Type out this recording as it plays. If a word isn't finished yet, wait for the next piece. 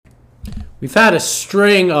We've had a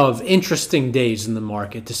string of interesting days in the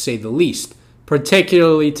market, to say the least,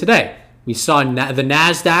 particularly today. We saw the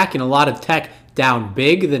NASDAQ and a lot of tech down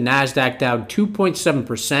big. The NASDAQ down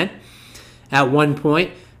 2.7% at one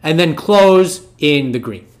point, and then close in the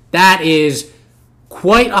green. That is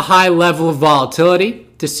quite a high level of volatility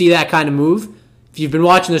to see that kind of move. If you've been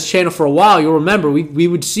watching this channel for a while, you'll remember we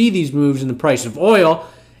would see these moves in the price of oil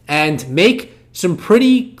and make some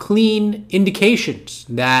pretty clean indications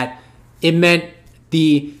that it meant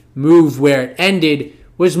the move where it ended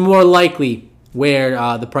was more likely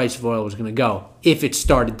where the price of oil was going to go if it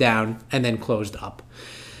started down and then closed up.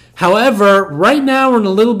 However, right now we're in a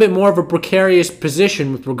little bit more of a precarious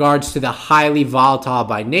position with regards to the highly volatile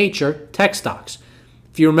by nature tech stocks.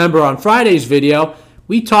 If you remember on Friday's video,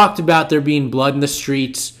 we talked about there being blood in the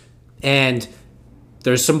streets, and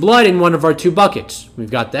there's some blood in one of our two buckets.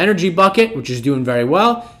 We've got the energy bucket, which is doing very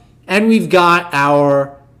well, and we've got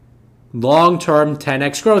our long-term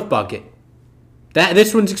 10x growth bucket.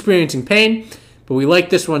 This one's experiencing pain, but we like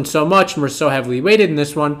this one so much, and we're so heavily weighted in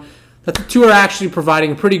this one, that the two are actually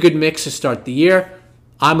providing a pretty good mix to start the year.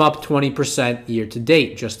 I'm up 20% year to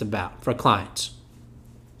date, just about, for clients.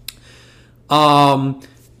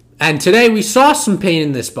 And today we saw some pain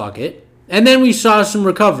in this bucket, and then we saw some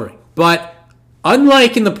recovery. But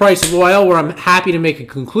unlike in the price of oil, where I'm happy to make a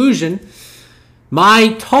conclusion,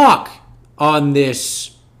 my talk on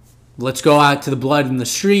this, let's go out to the blood in the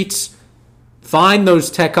streets, find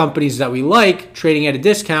those tech companies that we like, trading at a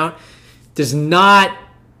discount, does not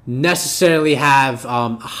necessarily have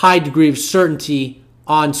a high degree of certainty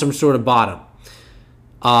on some sort of bottom.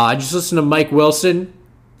 I just listened to Mike Wilson,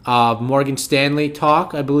 Morgan Stanley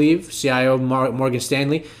talk, I believe, CIO Morgan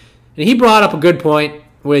Stanley, and he brought up a good point,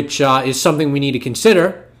 which is something we need to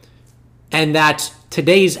consider, and that's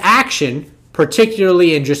today's action,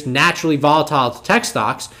 particularly in just naturally volatile tech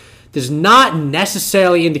stocks, does not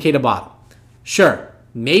necessarily indicate a bottom. Sure,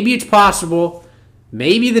 maybe it's possible.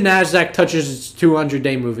 Maybe the NASDAQ touches its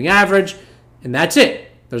 200-day moving average, and that's it.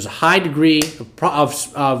 There's a high degree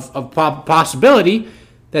of possibility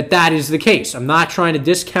that that is the case. I'm not trying to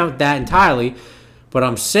discount that entirely, but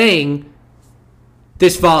I'm saying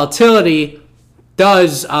this volatility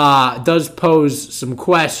does pose some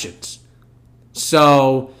questions.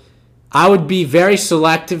 So I would be very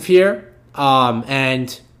selective here,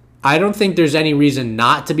 and I don't think there's any reason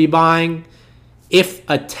not to be buying. If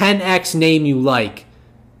a 10x name you like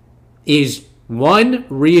is, one,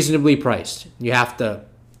 reasonably priced, you have to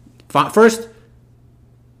first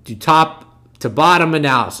do top to bottom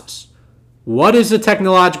analysis. What is the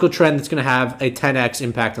technological trend that's going to have a 10x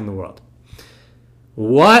impact on the world?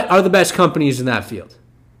 What are the best companies in that field?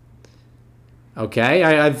 Okay,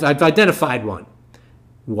 I've identified one.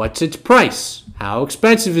 What's its price? How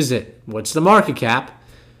expensive is it? What's the market cap?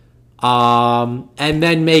 And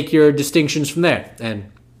then make your distinctions from there.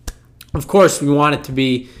 And of course, we want it to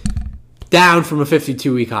be down from a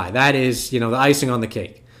 52-week high. That is, the icing on the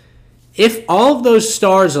cake. If all of those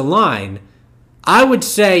stars align, I would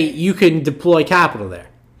say you can deploy capital there.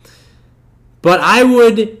 But I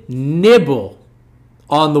would nibble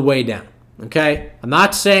on the way down. Okay? I'm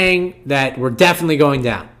not saying that we're definitely going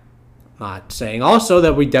down. I'm not saying also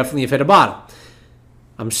that we definitely have hit a bottom.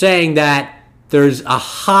 I'm saying that there's a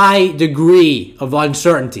high degree of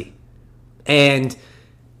uncertainty. And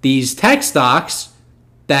these tech stocks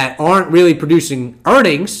that aren't really producing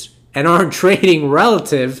earnings and aren't trading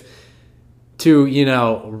relative to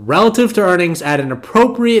earnings at an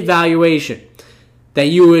appropriate valuation that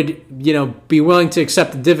you would, be willing to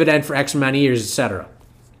accept a dividend for X amount of years, etc.,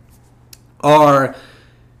 are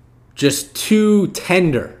just too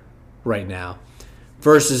tender right now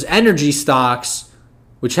versus energy stocks,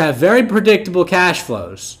 which have very predictable cash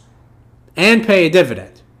flows and pay a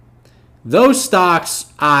dividend. Those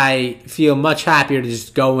stocks, I feel much happier to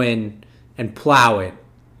just go in and plow in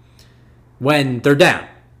when they're down.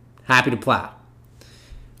 Happy to plow.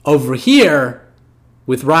 Over here,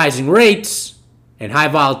 with rising rates and high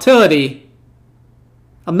volatility,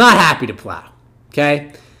 I'm not happy to plow.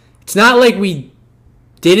 Okay? It's not like we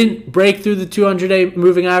didn't break through the 200-day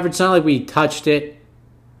moving average. It's not like we touched it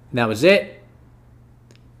and that was it.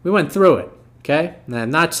 We went through it, okay? And I'm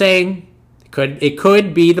not saying it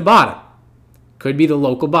could be the bottom. It could be the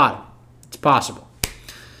local bottom. It's possible.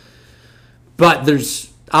 But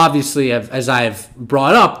there's obviously, as I've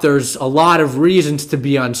brought up, there's a lot of reasons to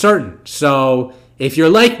be uncertain. So if you're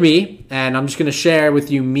like me, and I'm just going to share with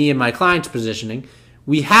you me and my clients' positioning,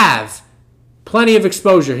 we have plenty of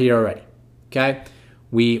exposure here already, okay?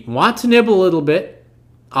 We want to nibble a little bit,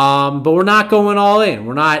 but we're not going all in.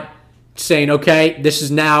 We're not saying, okay, this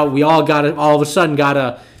is now, we all of a sudden got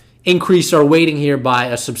to increase our weighting here by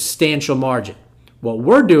a substantial margin. What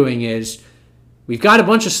we're doing is we've got a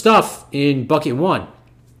bunch of stuff in bucket one,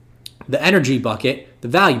 the energy bucket, the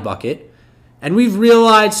value bucket, and we've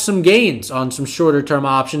realized some gains on some shorter term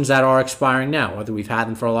options that are expiring now. Whether we've had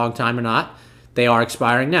them for a long time or not, they are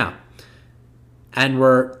expiring now. And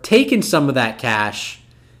we're taking some of that cash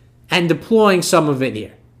and deploying some of it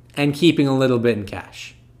here and keeping a little bit in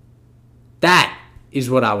cash. That is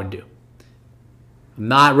what I would do. I'm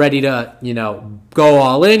not ready to, go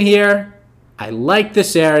all in here. I like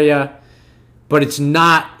this area, but it's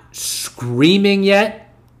not screaming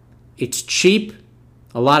yet. It's cheap.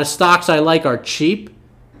 A lot of stocks I like are cheap,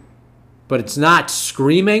 but it's not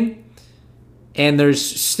screaming. And there's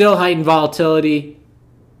still heightened volatility,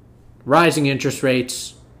 rising interest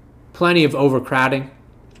rates, plenty of overcrowding,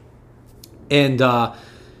 and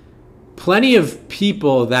plenty of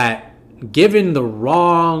people that, given the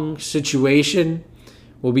wrong situation,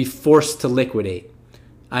 will be forced to liquidate.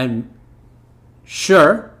 I'm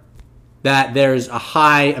sure that there's a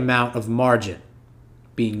high amount of margin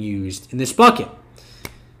being used in this bucket.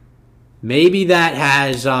 Maybe that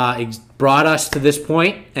has brought us to this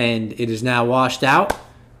point and it is now washed out.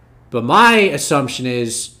 But my assumption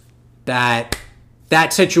is that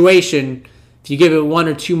that situation, if you give it 1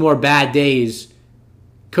 or 2 more bad days,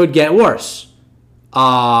 could get worse.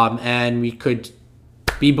 And we could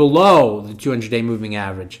be below the 200-day moving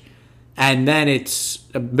average. And then it's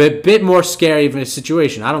a bit more scary of a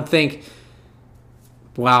situation. I don't think,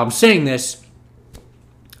 while I'm saying this,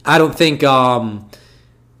 I don't think a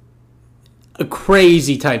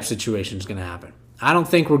crazy type situation is going to happen. I don't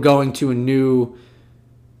think we're going to a new,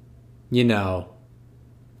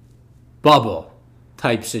 bubble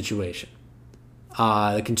type situation.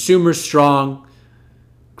 The consumer's strong.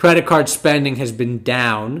 Credit card spending has been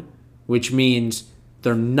down, which means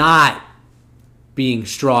they're not being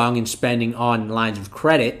strong in spending on lines of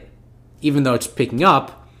credit, even though it's picking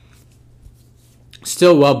up.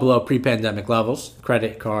 Still well below pre-pandemic levels,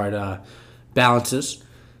 credit card balances.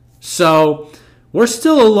 So we're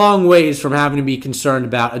still a long ways from having to be concerned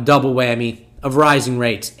about a double whammy of rising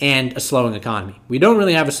rates and a slowing economy. We don't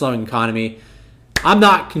really have a slowing economy. I'm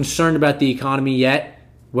not concerned about the economy yet.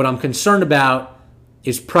 What I'm concerned about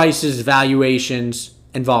is prices, valuations,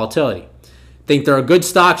 and volatility. I think there are good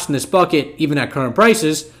stocks in this bucket, even at current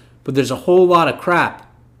prices, but there's a whole lot of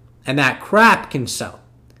crap, and that crap can sell.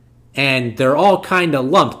 And they're all kind of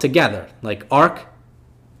lumped together, like ARK.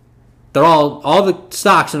 They're all the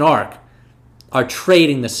stocks in ARK are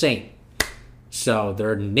trading the same. So there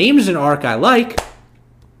are names in ARK I like,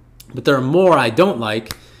 but there are more I don't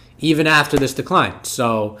like, even after this decline.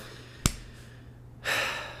 So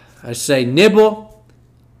I say nibble.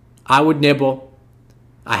 I would nibble.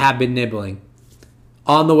 I have been nibbling.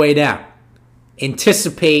 On the way down,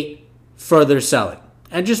 anticipate further selling.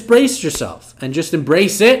 And just brace yourself and just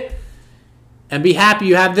embrace it and be happy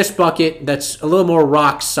you have this bucket that's a little more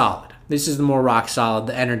rock solid. This is the more rock solid,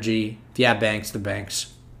 the energy, the banks, the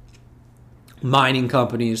banks, mining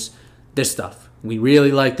companies, this stuff. We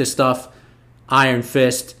really like this stuff. Iron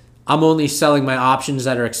Fist. I'm only selling my options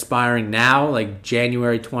that are expiring now, like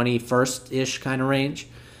January 21st-ish kind of range.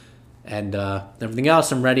 And everything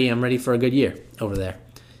else, I'm ready. I'm ready for a good year over there.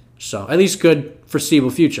 So at least good foreseeable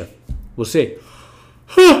future. We'll see.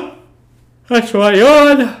 That's what I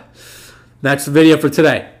on. That's the video for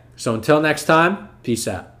today. So until next time, peace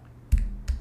out.